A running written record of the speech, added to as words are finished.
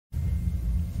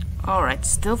Alright,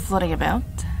 still floating about.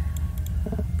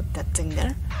 Put that thing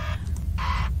there.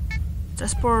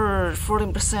 Just for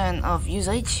 14% of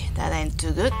usage, that ain't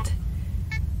too good.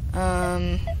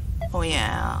 Oh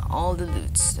yeah, all the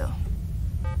loots though.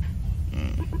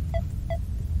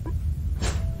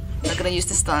 Not gonna use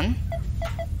the stun.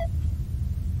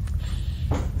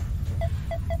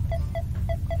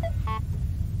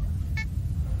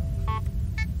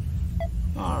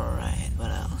 Alright,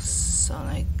 what else?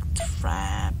 Sonic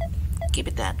trap. Keep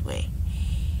it that way.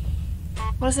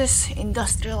 What is this?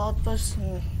 Industrial outpost?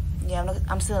 Yeah,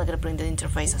 I'm still not gonna bring the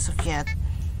interface as of yet.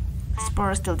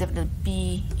 Spore still definitely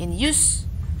be in use.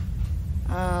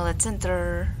 Let's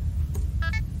enter.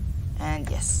 And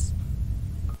yes.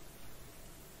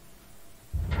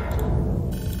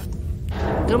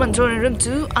 Dormant drone in room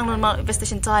 2, unknown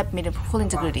infestation type, medium full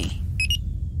integrity.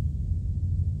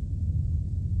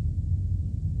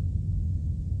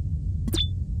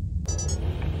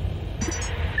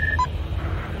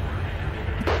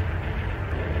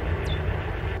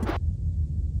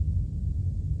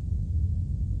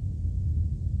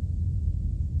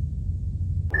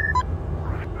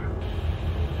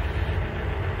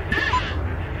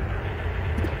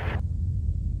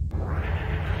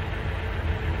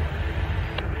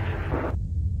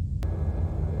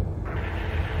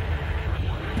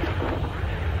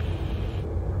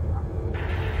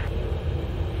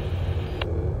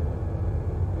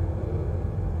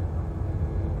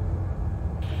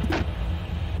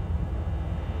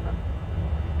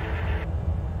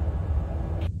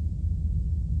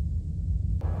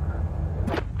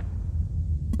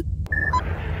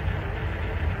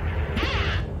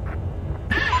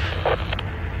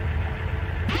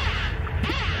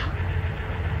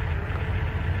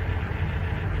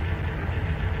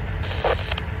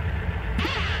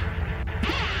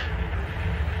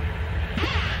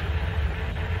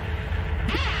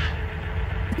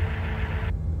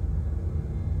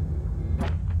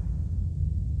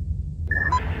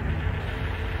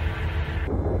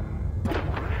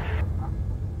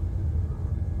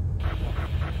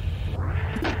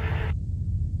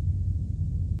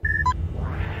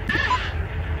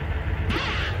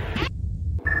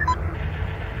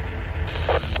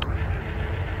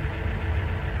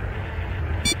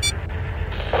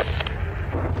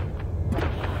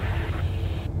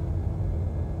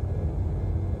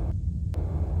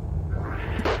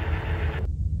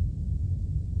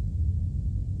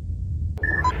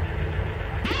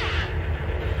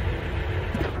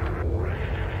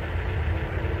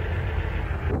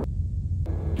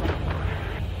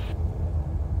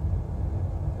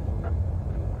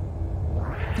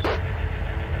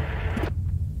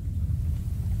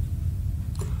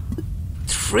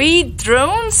 Three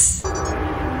drones?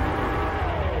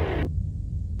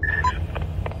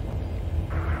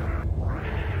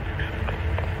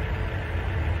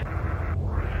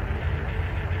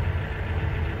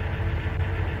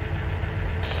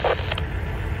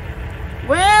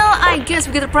 Well, I guess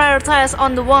we're gonna prioritize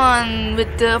on the one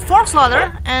with the fork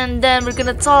slaughter, and then we're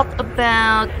gonna talk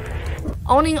about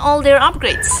owning all their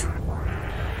upgrades.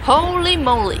 Holy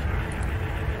moly.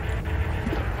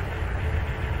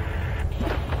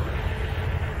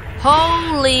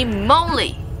 Holy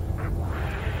moly!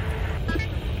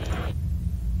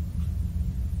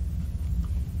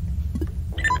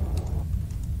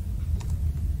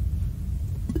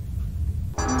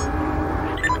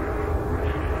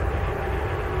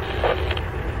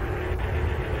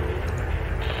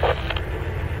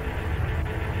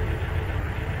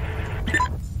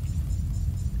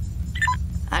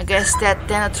 I guess that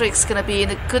Danatrix gonna be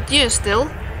in a good use still.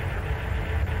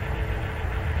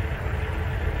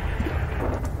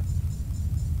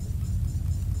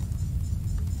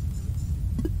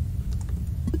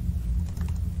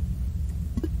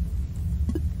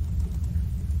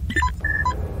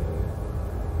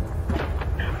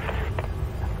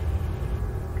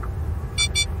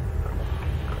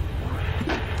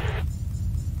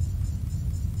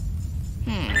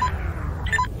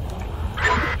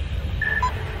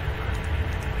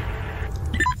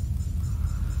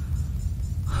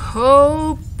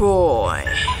 Oh boy.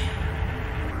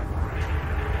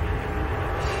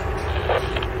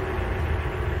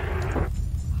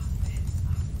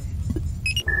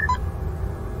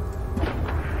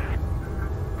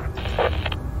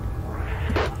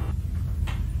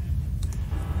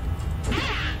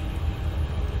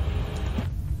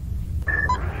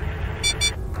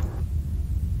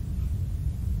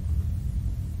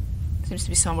 Seems to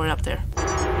be somewhere up there.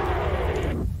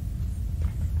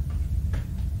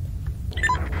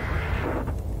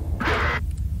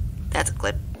 That's a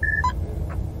clip.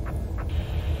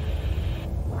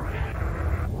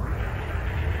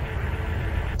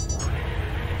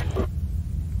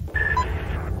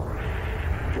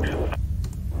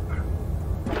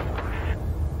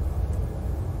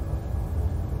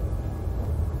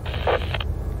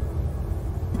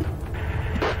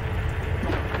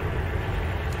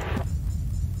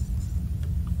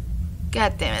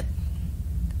 God damn it.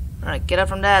 Alright, get up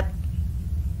from that.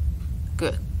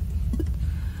 Good.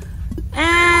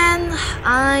 And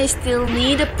I still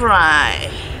need a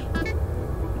pry.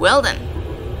 Well then.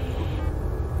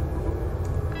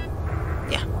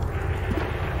 Yeah.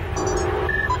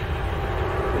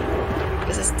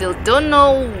 Because I still don't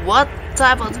know what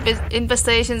type of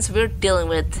infestations we're dealing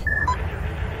with.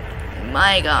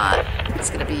 My god,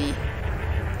 it's gonna be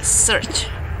a search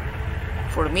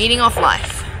for the meaning of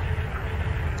life.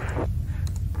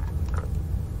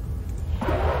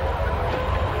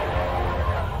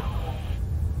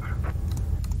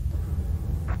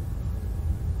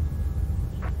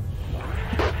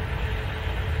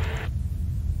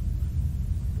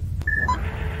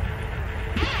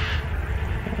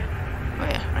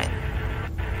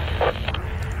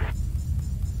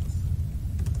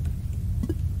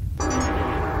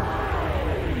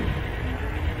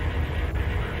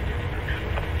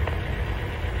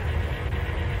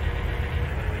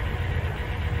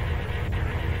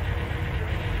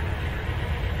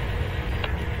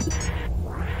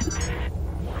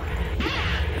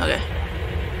 Okay.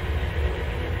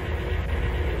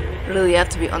 Really have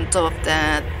to be on top of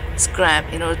that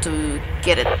scrap in order to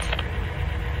get it.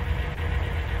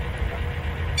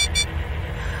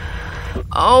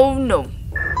 Oh no.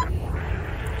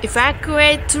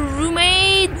 Evacuate to room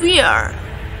 8 we are.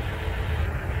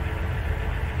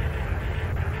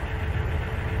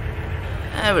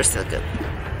 We're still good.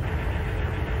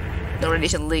 No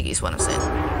radiation leak is what I'm saying.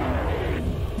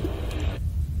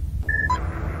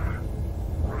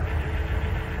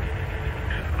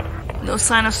 No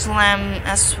sign of slam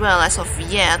as well as of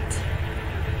yet.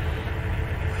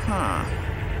 Huh.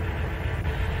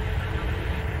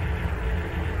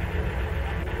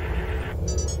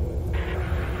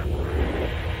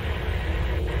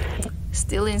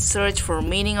 Still in search for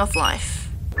meaning of life.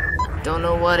 Don't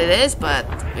know what it is, but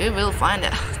we will find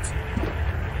out.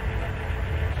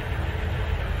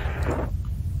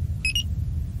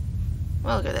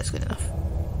 Well, okay, that's good enough.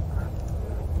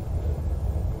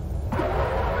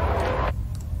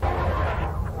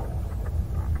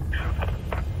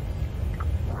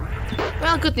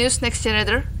 Well, good news, next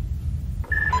generator.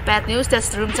 Bad news, that's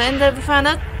the room 10 that we found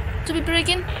out to be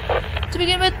breaking to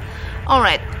begin with.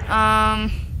 Alright,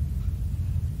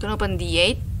 don't open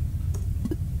D8.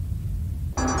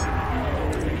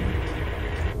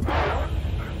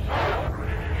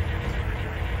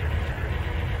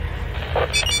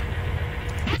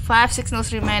 Five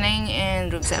signals remaining in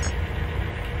room 7.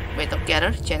 Wait up,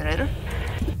 gather, generator.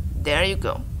 There you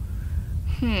go.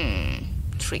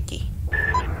 Tricky.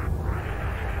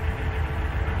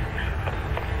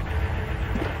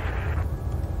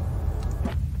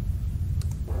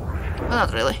 Well,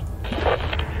 not really.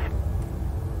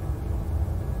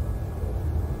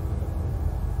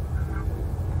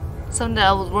 Something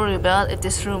I would worry about if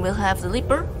this room will have the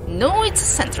leaper. No, it's a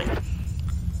sentry.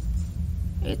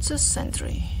 It's a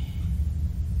sentry.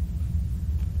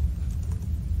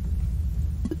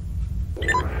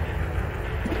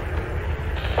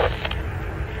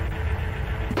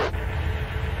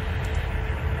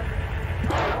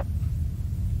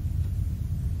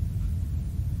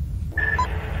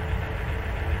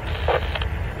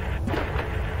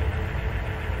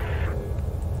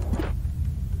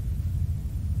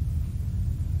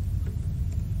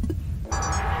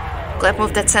 Glad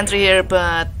moved that sentry here,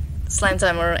 but slime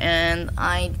timer, and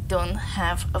I don't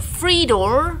have a free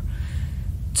door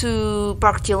to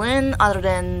park Jill in other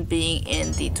than being in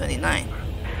D29.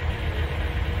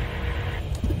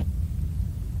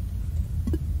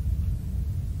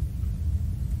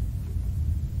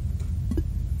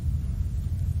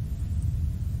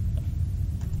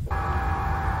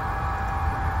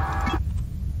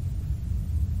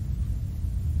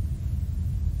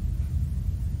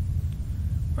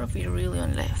 Or if we really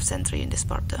only have sentry in this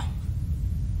part though.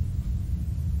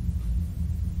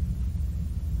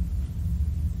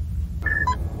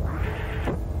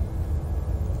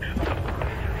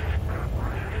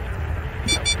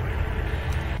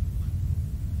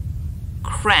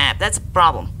 Crap, that's a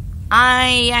problem.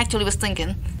 I actually was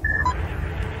thinking.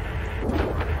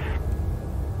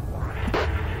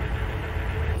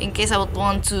 In case I would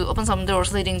want to open some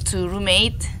doors leading to room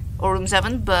 8 or room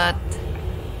 7, but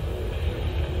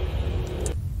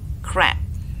crap.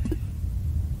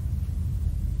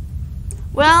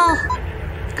 Well,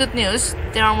 good news,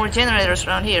 there are more generators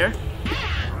around here.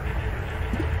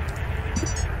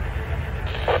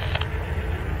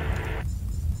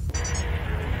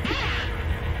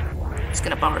 Just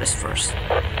gonna power this first.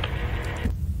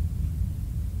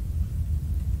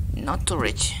 Not too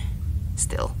rich,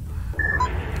 still.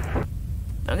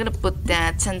 I'm gonna put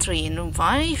that sentry in room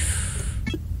 5.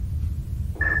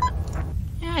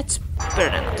 Yeah, it's better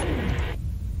than nothing.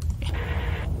 Yeah.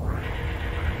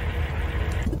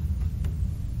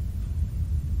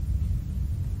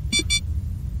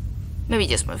 Maybe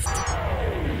just moved.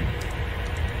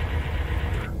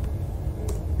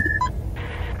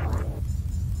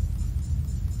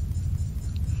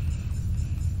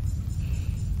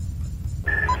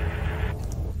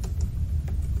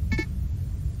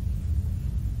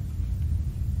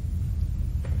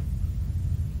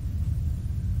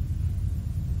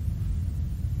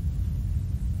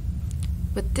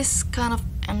 With this kind of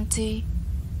empty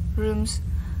rooms,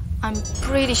 I'm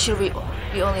pretty sure we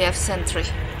only have sentry.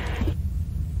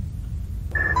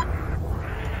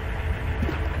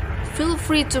 Feel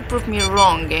free to prove me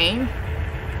wrong, game.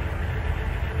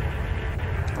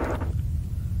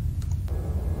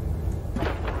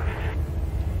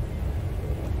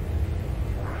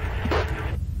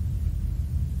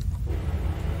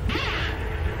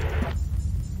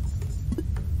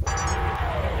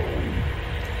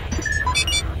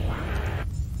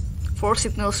 Four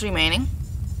signals remaining.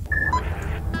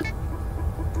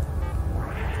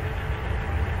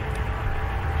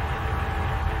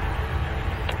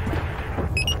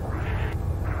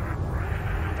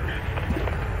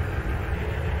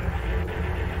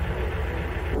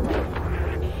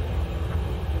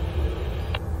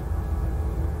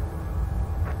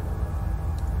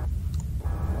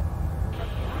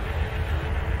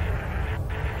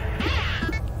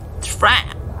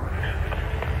 Trap!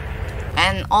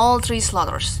 And all 3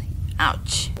 slaughters.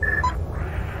 Ouch.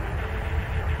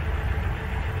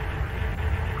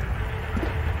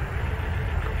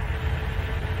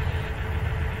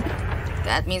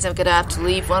 That means I'm gonna have to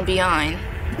leave one behind.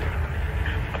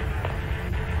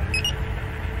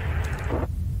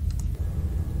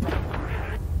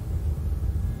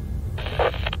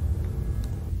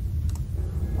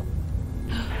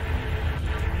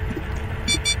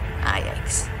 Ah,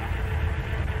 yikes.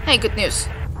 Hey, good news.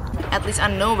 At least I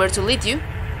know where to lead you.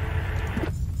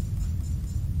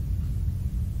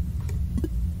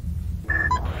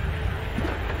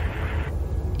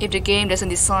 If the game doesn't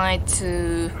decide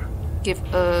to give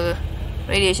a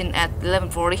radiation at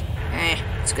 1140,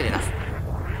 it's good enough.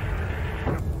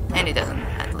 And it doesn't,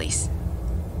 at least.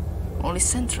 Only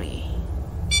sentry.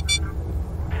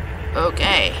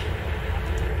 Okay.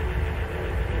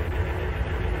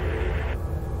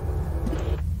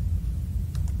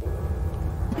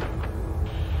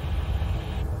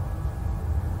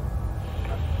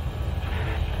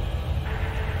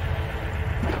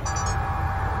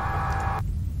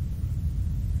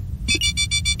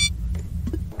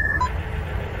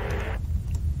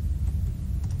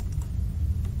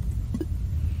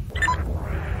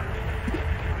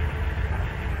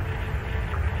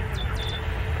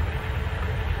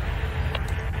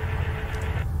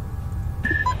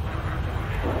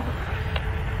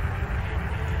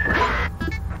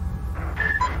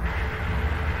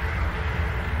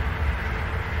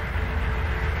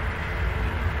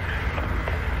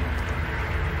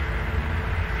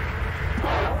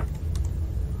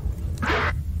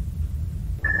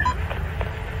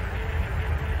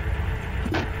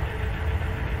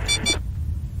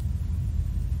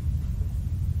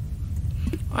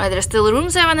 Alright, there's still room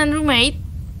 7 and room 8.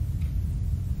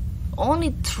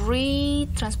 Only 3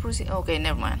 transport. Okay,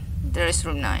 never mind. There is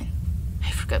room 9. I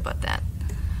forgot about that.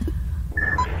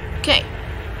 Okay.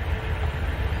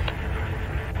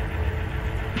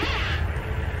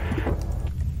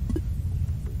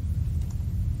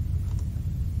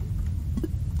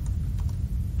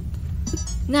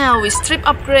 Now we strip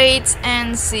upgrades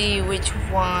and see which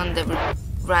one that we'd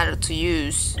rather to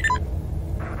use.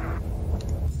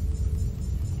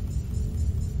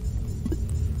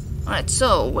 Alright,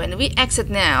 so when we exit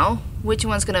now, which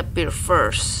one's gonna appear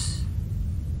first?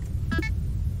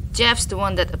 Jeff's the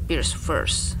one that appears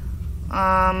first.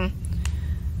 Okay,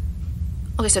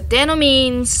 so Dano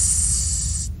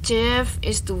means Jeff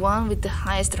is the one with the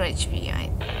highest HP.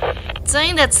 I'm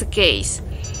saying that's the case.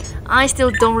 I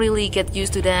still don't really get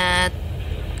used to that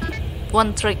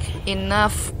one trick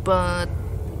enough, but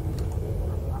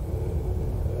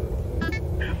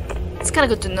it's kind of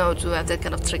good to know to have that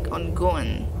kind of trick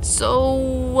ongoing. So,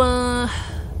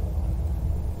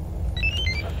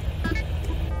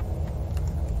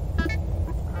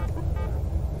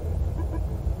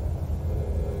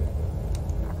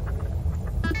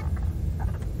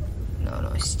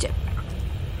 no, it's Jeff.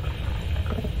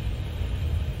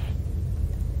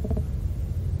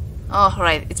 Oh,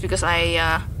 right, it's because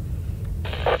I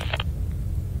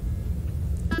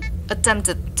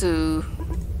attempted to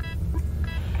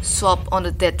swap on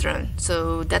the dead drone,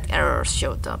 so that error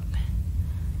showed up.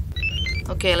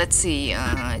 Okay, let's see.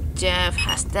 Jeff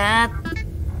has that.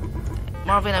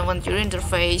 Marvin, I want your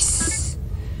interface.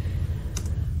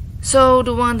 So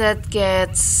the one that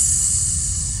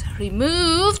gets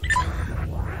removed.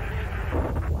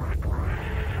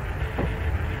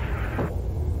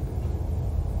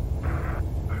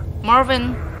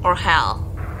 Marvin or Hal?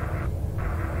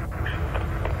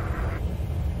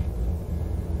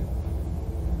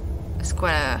 It's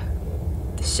quite a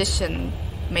decision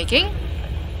making.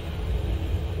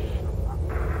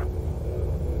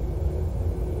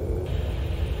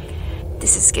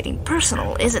 This is getting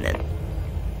personal, isn't it?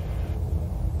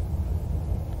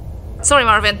 Sorry,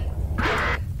 Marvin.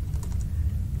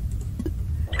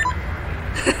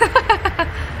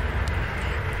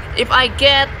 If I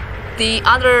get the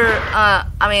other,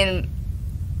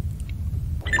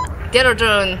 the other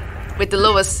drone with the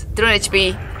lowest drone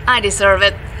HP, I deserve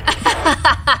it.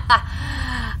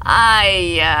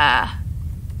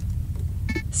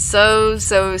 So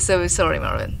sorry,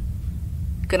 Marvin.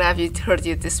 Gonna have you hurt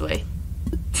you this way.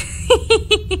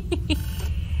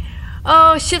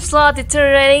 Oh, ship slot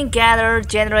deteriorating, gather,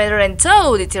 generator, and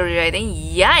tow deteriorating.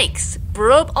 Yikes!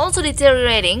 Probe also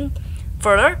deteriorating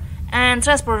further, and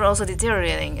transporter also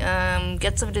deteriorating.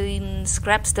 Get some of the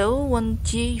scraps though.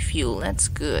 1G fuel, that's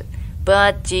good.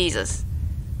 But Jesus,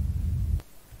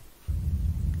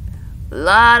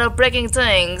 lot of breaking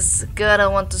things. Gotta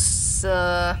want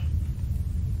to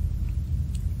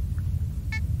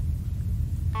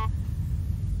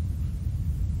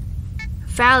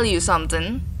value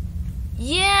something.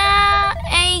 Yeah,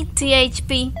 80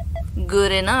 HP,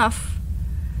 good enough.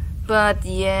 But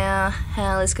yeah,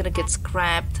 Hell is gonna get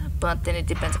scrapped. But then it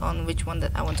depends on which one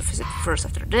that I want to visit first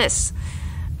after this.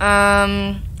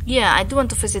 Yeah, I do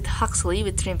want to visit Huxley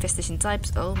with 3 infestation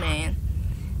types. Oh man,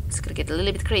 it's gonna get a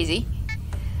little bit crazy.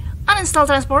 Uninstall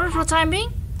transporter for the time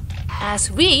being,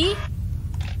 as we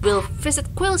will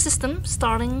visit Quill System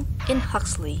starting in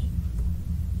Huxley.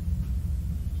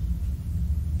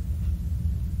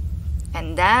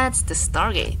 And that's the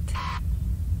Stargate.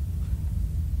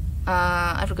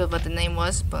 I forgot what the name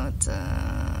was, but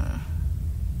I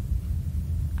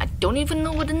don't even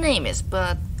know what the name is,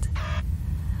 but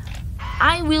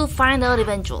I will find out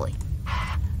eventually.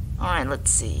 Alright,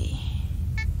 let's see.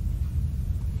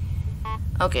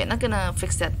 Okay, not gonna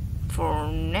fix that for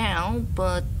now,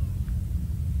 but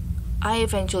I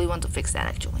eventually want to fix that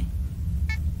actually.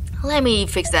 Let me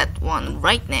fix that one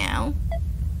right now.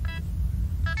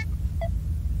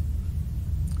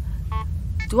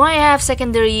 Do I have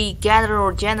secondary gather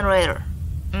or generator?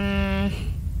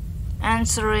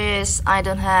 Answer is I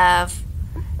don't have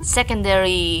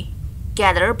secondary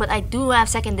gather, but I do have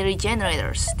secondary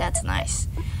generators. That's nice.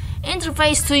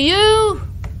 Interface to you,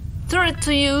 turret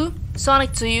to you,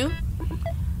 sonic to you.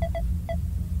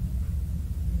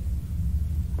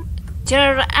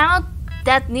 Generator out,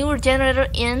 that newer generator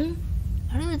in.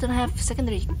 I really don't have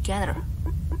secondary gather,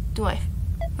 do I?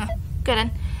 Huh. Okay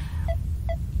then.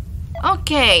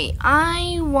 Okay,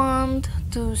 I want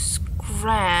to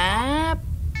scrap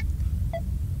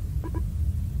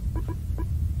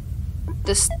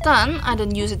the stun. I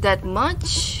don't use it that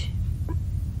much.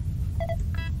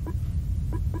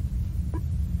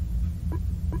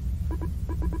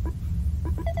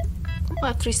 Oh, I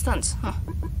have 3 stuns. Huh.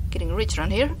 Getting rich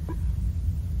around here.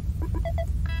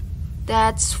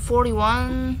 That's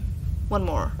 41. One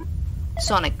more.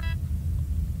 Sonic.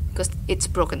 Because it's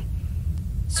broken.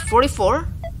 It's 44.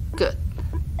 Good.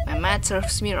 My math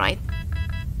serves me right.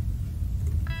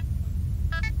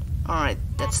 Alright,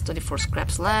 that's 24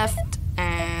 scraps left.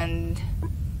 And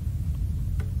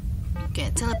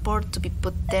okay, teleport to be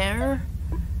put there.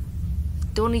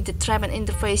 Don't need the trap and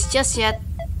interface just yet.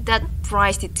 That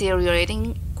price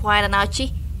deteriorating. Quite an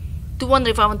ouchie. Do wonder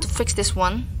if I want to fix this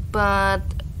one, but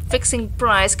fixing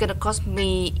price gonna cost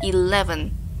me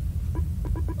 11.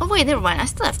 Oh wait, never mind. I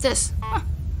still have this. Huh.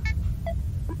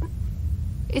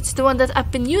 It's the one that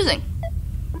I've been using.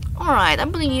 Alright,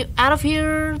 I'm pulling you out of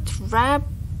here. Trap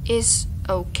is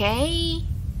okay.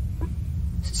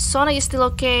 Sonic is still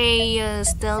okay.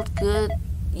 Stealth good.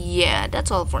 Yeah,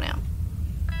 that's all for now.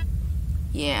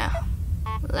 Yeah.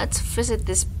 Let's visit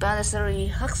this Balisari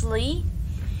Huxley.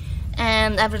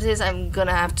 And after this, I'm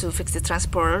gonna have to fix the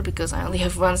transporter because I only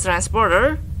have 1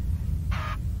 transporter.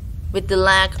 With the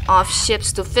lack of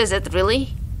ships to visit,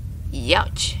 really?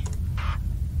 Youch.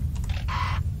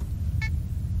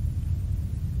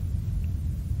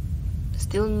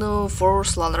 Still no 4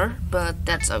 slaughter, but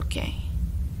that's okay.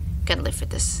 Can live with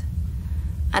this.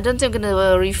 I don't think I'm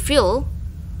gonna refill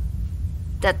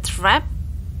that trap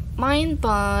mine,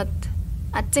 but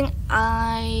I think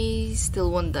I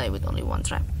still won't die with only one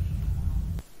trap.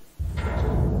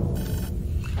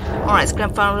 Alright,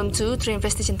 scrap farm room 2, 3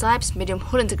 infestation types, medium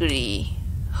hull integrity.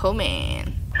 Oh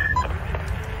man.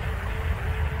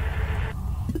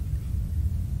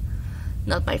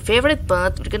 Not my favorite,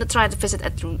 but we're gonna try to visit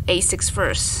at room A6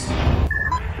 first.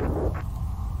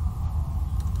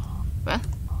 What?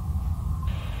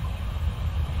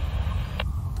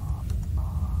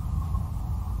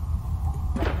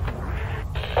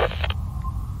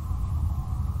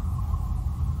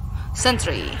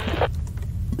 Sentry.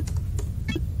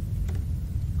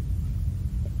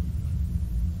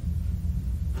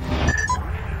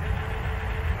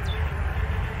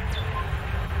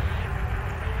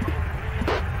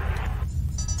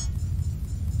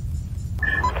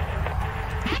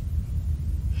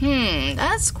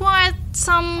 That's quite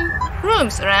some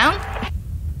rooms around.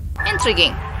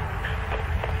 Intriguing.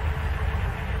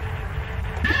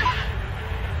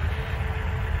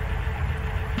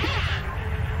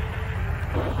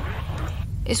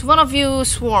 Is one of you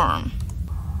swarm?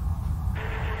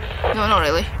 No, not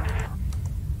really.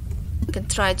 You can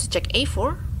try to check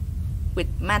A4 with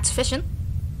Matt's vision.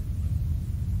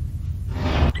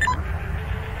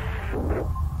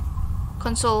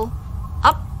 Console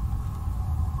up.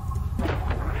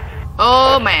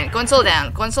 Oh man, console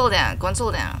down, console down,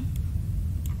 console down.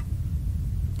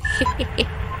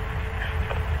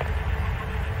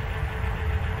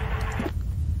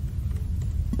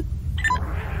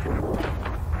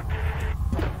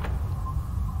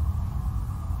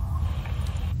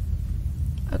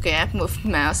 Okay, I've moved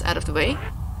mouse out of the way.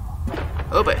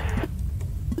 Oh boy.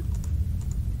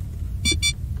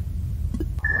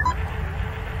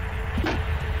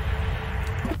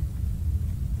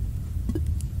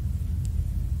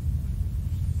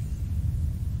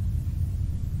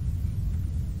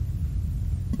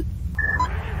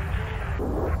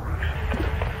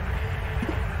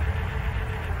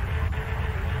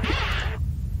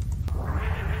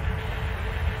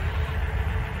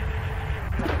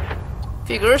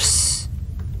 Figures.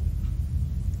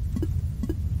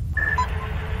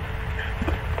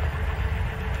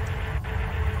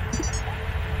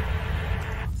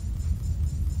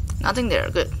 Nothing there,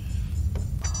 good.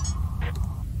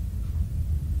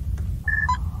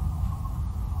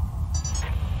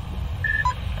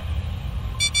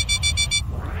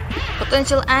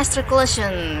 Potential astral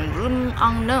collision, room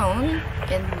unknown,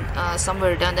 in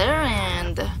somewhere down there,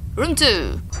 and room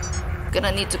 2.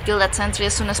 Gonna need to kill that sentry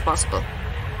as soon as possible.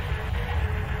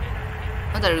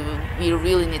 Not that we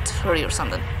really need to hurry or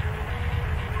something.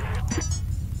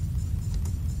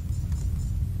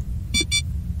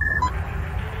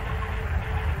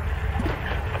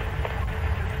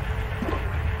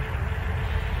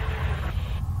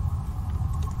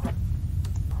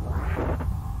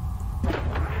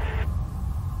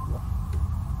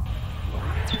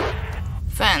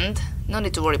 Fend, no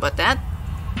need to worry about that.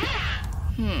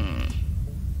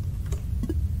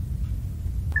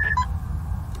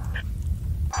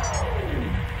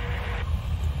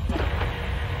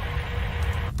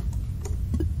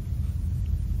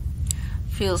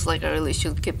 Feels like I really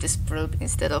should keep this probe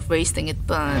instead of wasting it,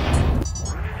 but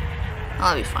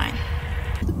I'll be fine.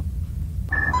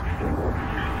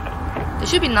 There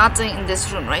should be nothing in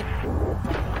this room, right?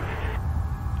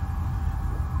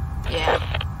 Yeah.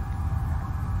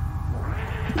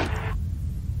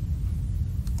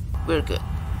 We're good.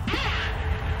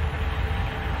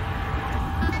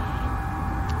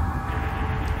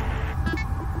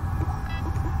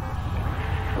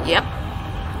 Yep.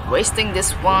 Wasting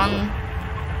this one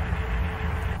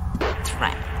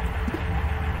trap.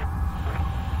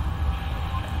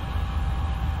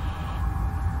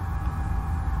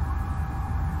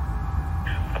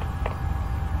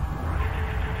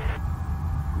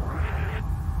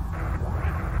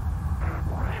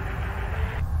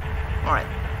 Alright,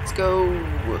 let's go.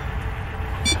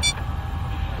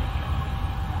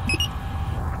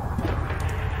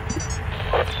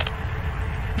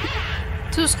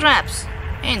 Two scraps,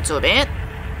 ain't so bad.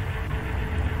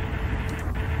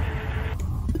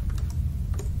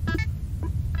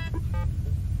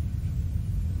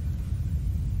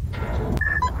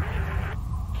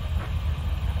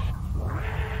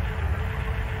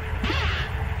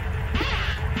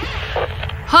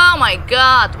 Oh my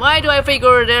god, why do I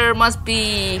figure there must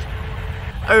be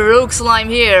a rogue slime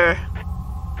here?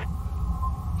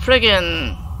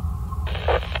 Friggin'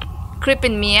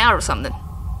 creeping me out or something.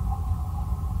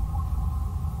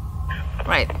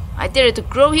 Right, I dare it to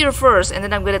grow here first and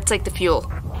then I'm gonna take the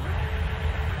fuel.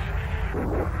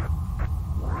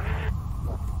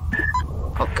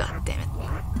 Oh god damn it.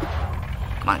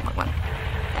 Come on, come on, come on.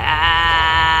 Ah!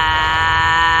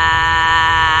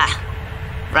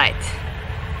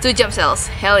 2 jump cells,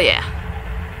 hell yeah.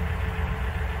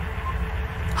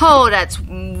 Oh, that's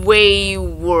way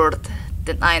worse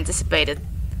than I anticipated.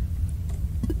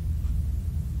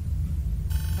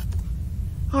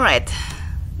 Alright,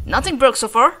 nothing broke so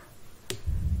far.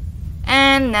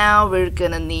 And now we're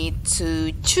gonna need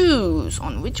to choose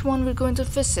on which one we're going to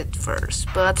visit first.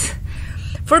 But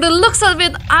for the looks of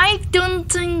it, I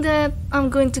don't think that I'm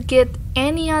going to get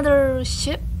any other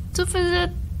ship to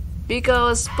visit.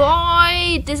 Because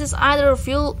boy, this is either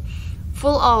full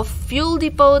of fuel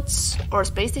depots or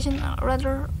space station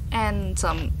rather, and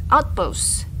some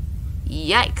outposts.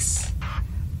 Yikes.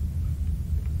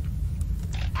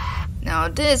 Now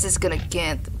this is gonna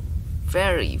get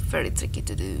very tricky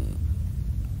to do.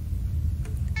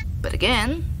 But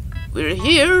again, we're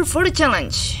here for the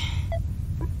challenge.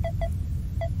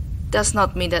 Does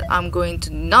not mean that I'm going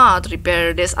to not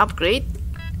repair this upgrade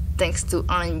thanks to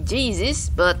RNGesus,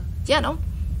 but yeah, no.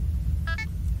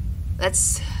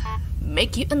 Let's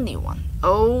make you a new one.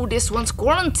 Oh, this one's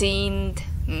quarantined.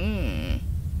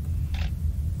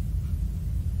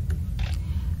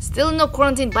 Still no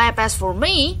quarantine bypass for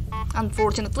me,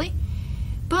 unfortunately.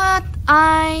 But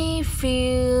I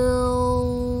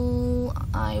feel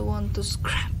I want to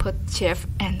scrap both Jeff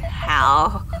and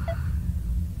Hal.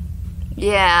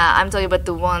 Yeah, I'm talking about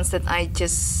the ones that I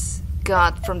just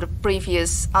got from the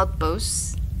previous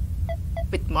outposts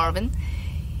with Marvin.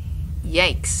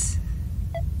 Yikes.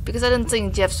 Because I don't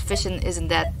think Jeff's vision isn't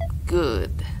that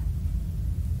good.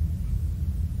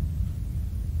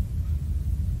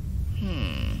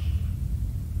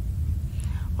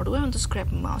 Or do I want to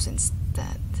scrap Mouse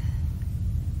instead?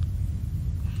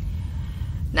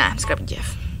 Nah, I'm scrapping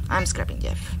Jeff. I'm scrapping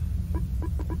Jeff.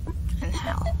 And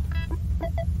Hal.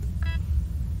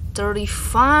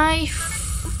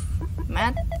 35.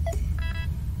 Matt.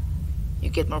 You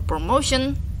get more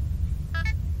promotion.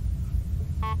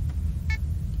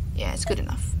 Yeah, it's good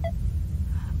enough.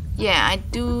 Yeah, I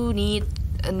do need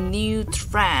a new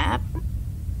trap.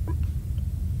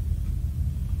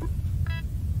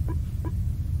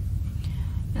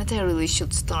 I think I really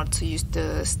should start to use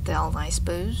the stealth, I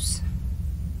suppose.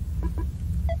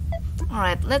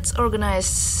 Alright, let's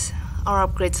organize our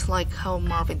upgrades like how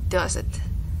Marvin does it.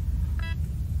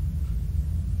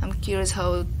 I'm curious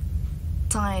how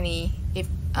tiny,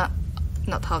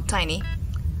 not how tiny,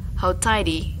 how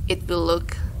tidy it will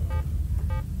look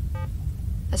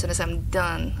as soon as I'm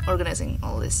done organizing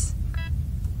all this.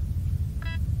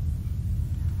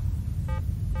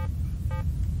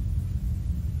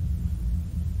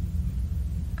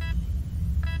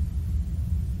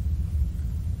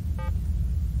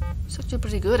 It's actually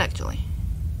pretty good, actually.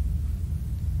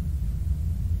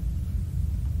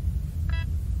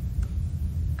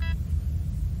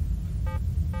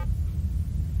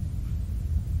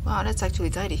 Wow, that's actually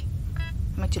tidy.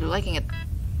 I'm actually liking it.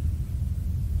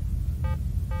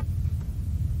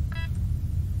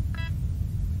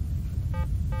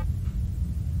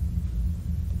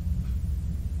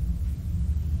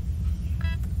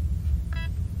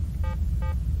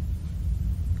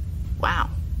 Wow.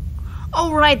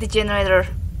 Alright, the generator.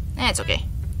 It's okay.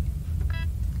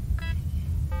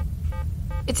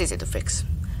 It's easy to fix.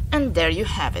 And there you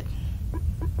have it.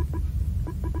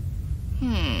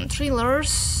 3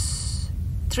 lures,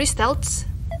 3 stealths.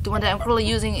 The one that I'm currently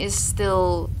using is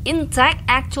still intact,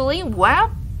 actually.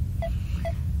 Wow.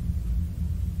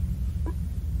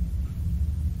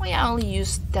 Why I only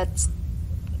used that?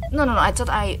 No, I thought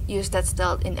I used that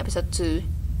stealth in episode 2.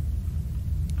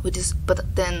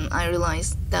 But then I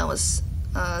realized that was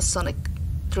a sonic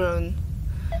drone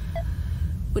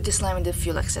with the slime in the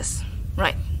fuel access.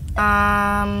 Right.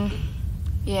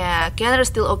 Yeah, gather is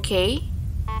still okay.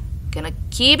 Gonna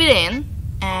keep it in,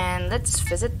 and let's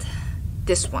visit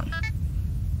this one.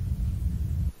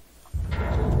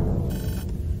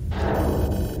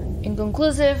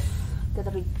 Inconclusive.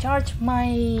 Gotta recharge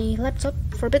my laptop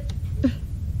for a bit.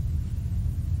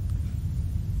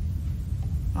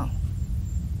 Oh,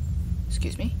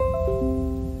 excuse me.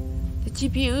 The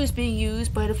GPU is being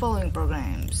used by the following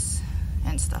programs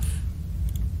and stuff.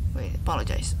 Wait,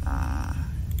 apologize.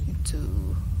 Need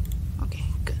to. Okay,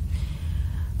 good.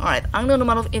 Alright, unknown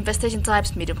amount of infestation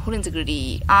types, medium hull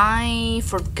integrity. I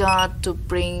forgot to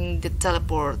bring the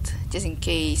teleport just in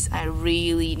case I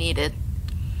really need it.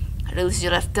 I really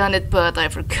should have done it, but I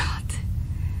forgot.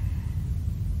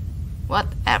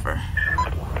 Whatever.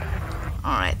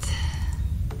 Alright.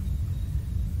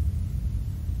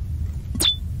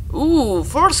 Ooh,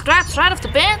 4 scraps right off the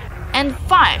bat, and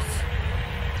 5.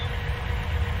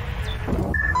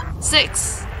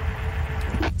 6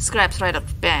 scraps right off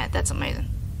the bat, that's amazing.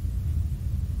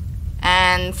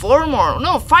 And 4 more,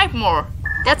 no, 5 more.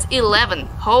 That's 11.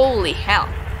 Holy hell.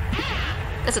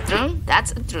 That's a drone?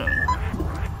 That's a drone.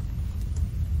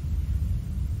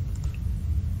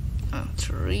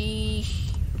 3,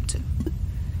 2.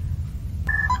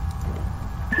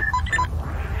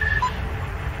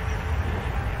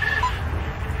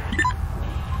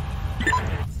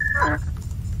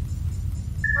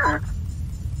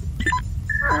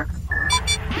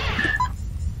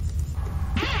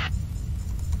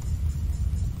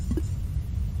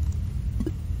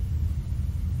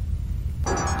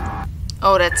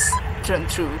 Oh, that's drone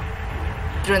 2.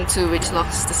 Drone 2 which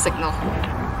lost the signal.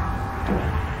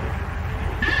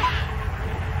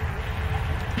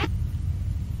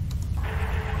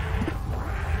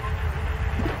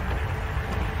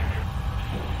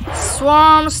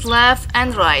 Swarms left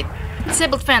and right.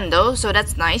 Disabled fan though, so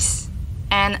that's nice.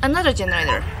 And another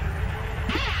generator.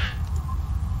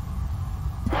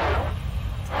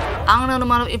 Unknown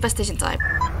amount of infestation type.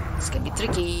 This can be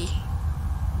tricky.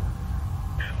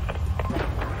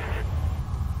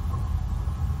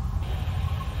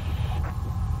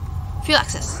 Fuel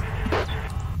access.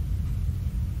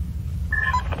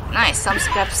 Nice, some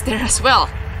scraps there as well.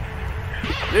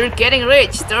 We're getting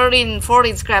rich. 13,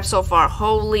 14 scraps so far.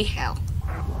 Holy hell.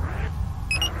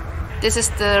 This is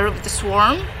the room with the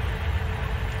swarm.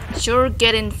 Sure,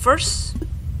 get in first.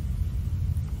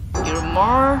 You're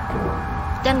more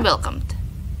than welcomed.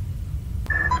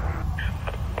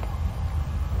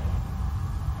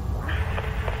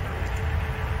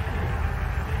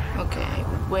 Okay,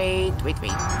 wait.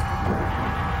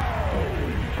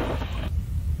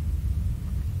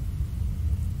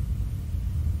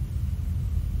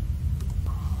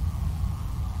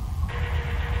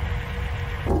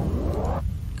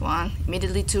 Come on,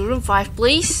 immediately to room 5,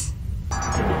 please.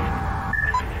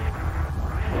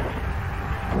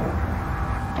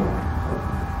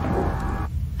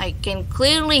 I can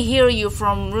clearly hear you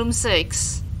from room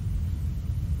 6.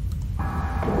 I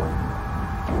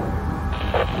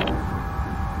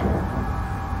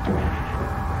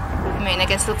mean, I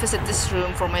can still visit this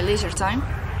room for my leisure time.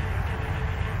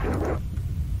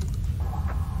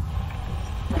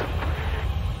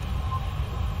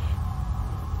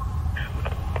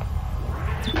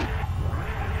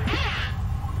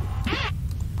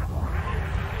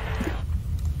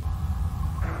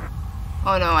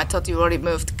 Oh no, I thought you already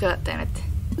moved. God damn it.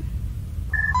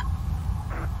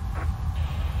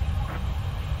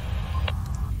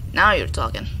 Now you're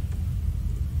talking.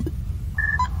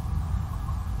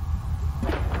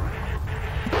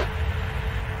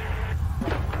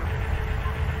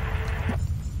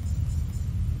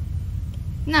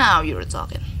 Now you're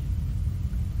talking.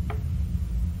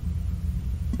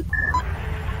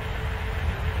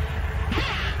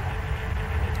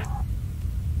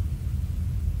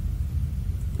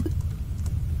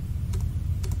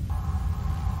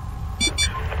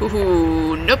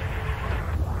 Ooh, nope.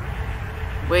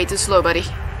 Way too slow, buddy.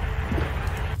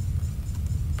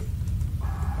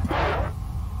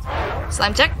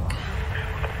 Slime check.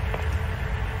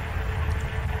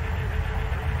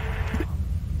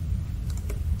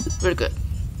 Very good.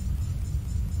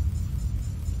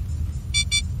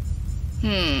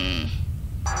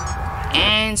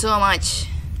 And so much.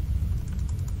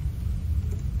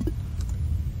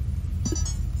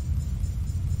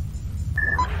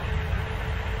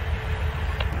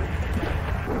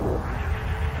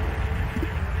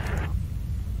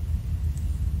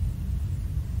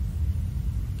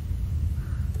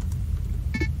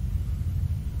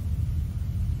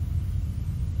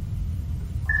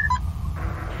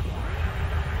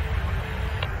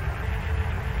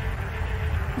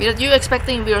 Without you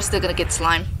expecting, we are still gonna get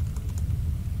slime.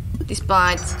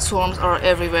 Despite swarms are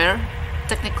everywhere,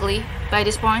 technically, by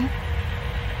this point.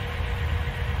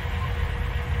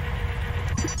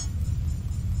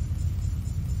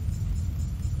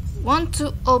 Want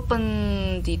to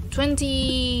open the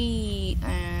 20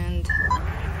 and...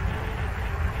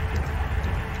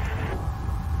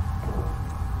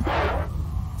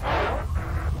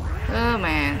 Oh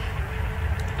man.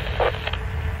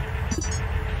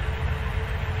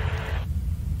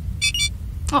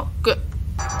 Oh, good.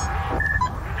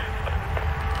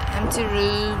 Empty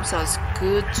room sounds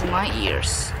good to my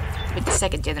ears. With the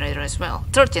second generator as well.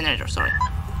 Third generator, sorry.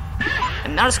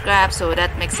 Another scrap, so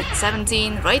that makes it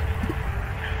 17, right?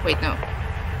 Wait, no.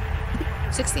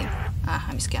 16. Ah,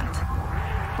 I miscount.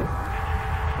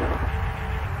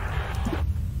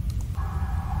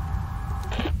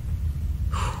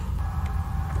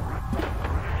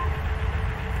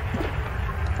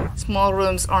 Small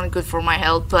rooms aren't good for my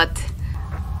health, but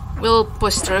we'll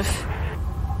push through.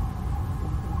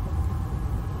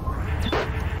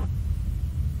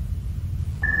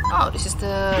 Oh, this is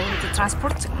the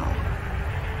transport signal.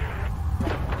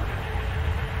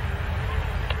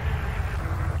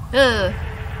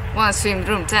 Wanna swim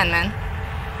room 10, man.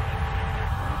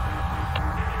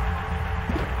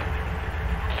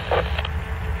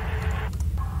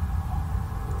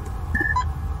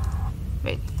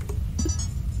 Wait.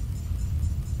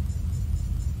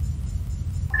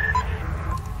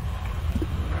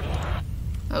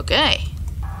 Okay.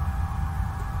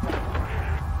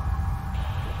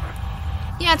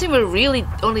 Yeah, I think we're really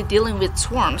only dealing with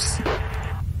swarms.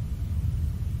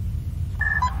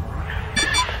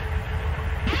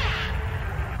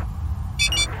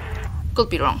 Could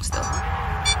be wrong still.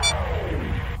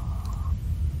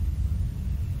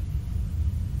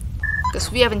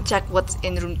 Because we haven't checked what's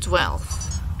in room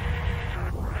 12.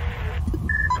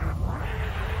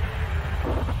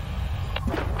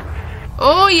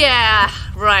 Oh yeah,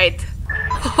 right.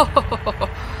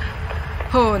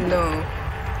 Oh no.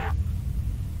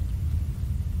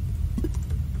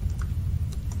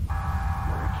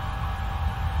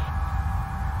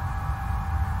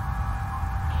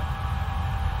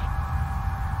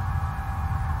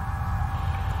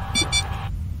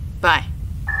 Bye.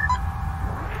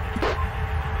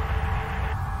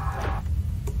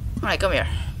 Alright, come here.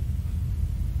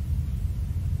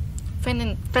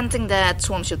 Fencing that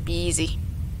swarm should be easy.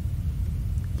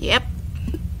 Yep.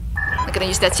 I'm gonna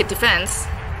use that ship defense.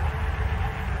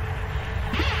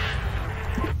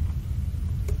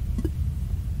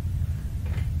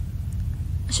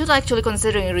 I should actually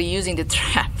consider reusing the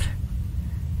trap.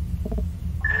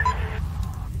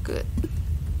 Good.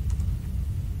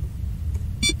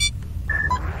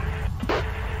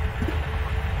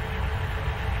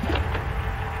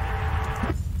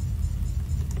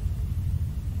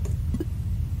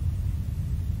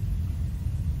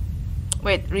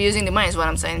 Wait, reusing the mine is what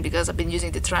I'm saying, because I've been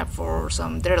using the trap for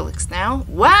some derelicts now.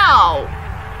 Wow!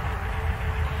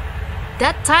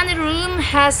 That tiny room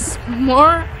has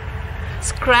more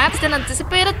scraps than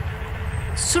anticipated?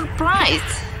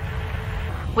 Surprised!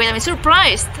 Wait, I mean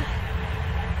surprised!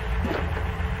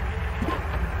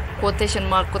 Quotation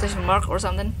mark or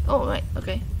something? Oh, right,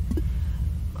 okay.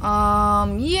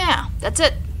 Yeah, that's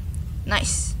it.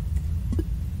 Nice.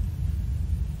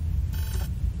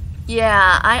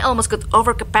 Yeah, I almost got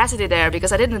overcapacity there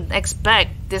because I didn't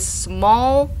expect this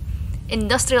small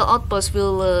industrial outpost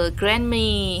will grant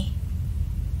me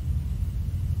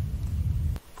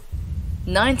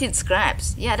 19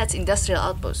 scraps. Yeah, that's industrial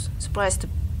outpost. Surprised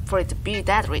for it to be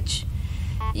that rich.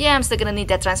 Yeah, I'm still gonna need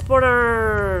that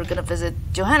transporter. Gonna visit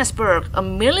Johannesburg, a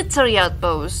military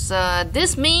outpost.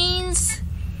 This means...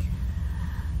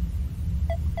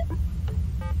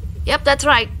 Yep, that's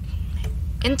right.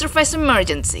 Interface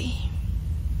emergency.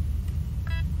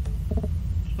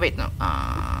 Wait, no.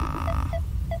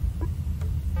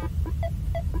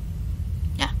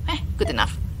 Yeah, good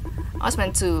enough. I was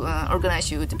meant to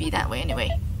organize you to be that way anyway.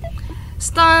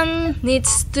 Stun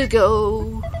needs to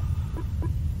go.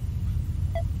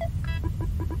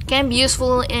 Can be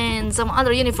useful in some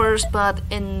other universe, but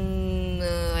in...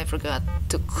 I forgot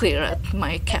to clear out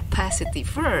my capacity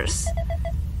first.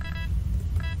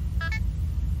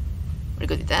 We're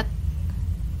good with that.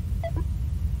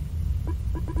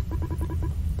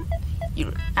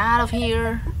 You're out of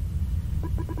here.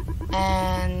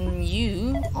 And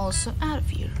you also out of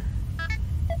here.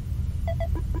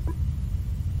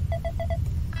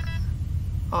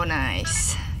 Oh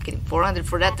nice. Getting 400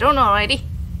 for that drone already.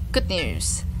 Good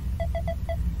news.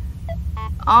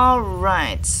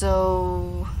 Alright,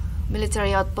 so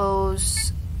military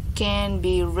outposts can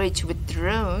be reached with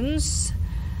drones.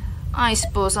 I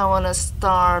suppose I wanna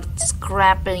start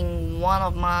scrapping one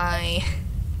of my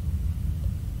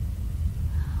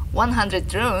 100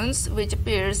 drones, which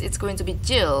appears it's going to be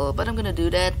Jill, but I'm gonna do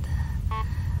that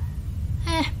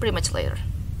pretty much later.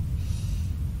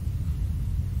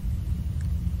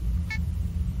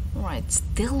 Alright,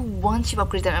 still one ship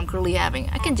upgrade that I'm currently having.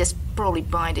 I can just probably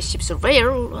buy the ship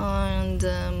surveyor and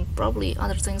probably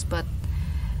other things, but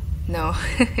no.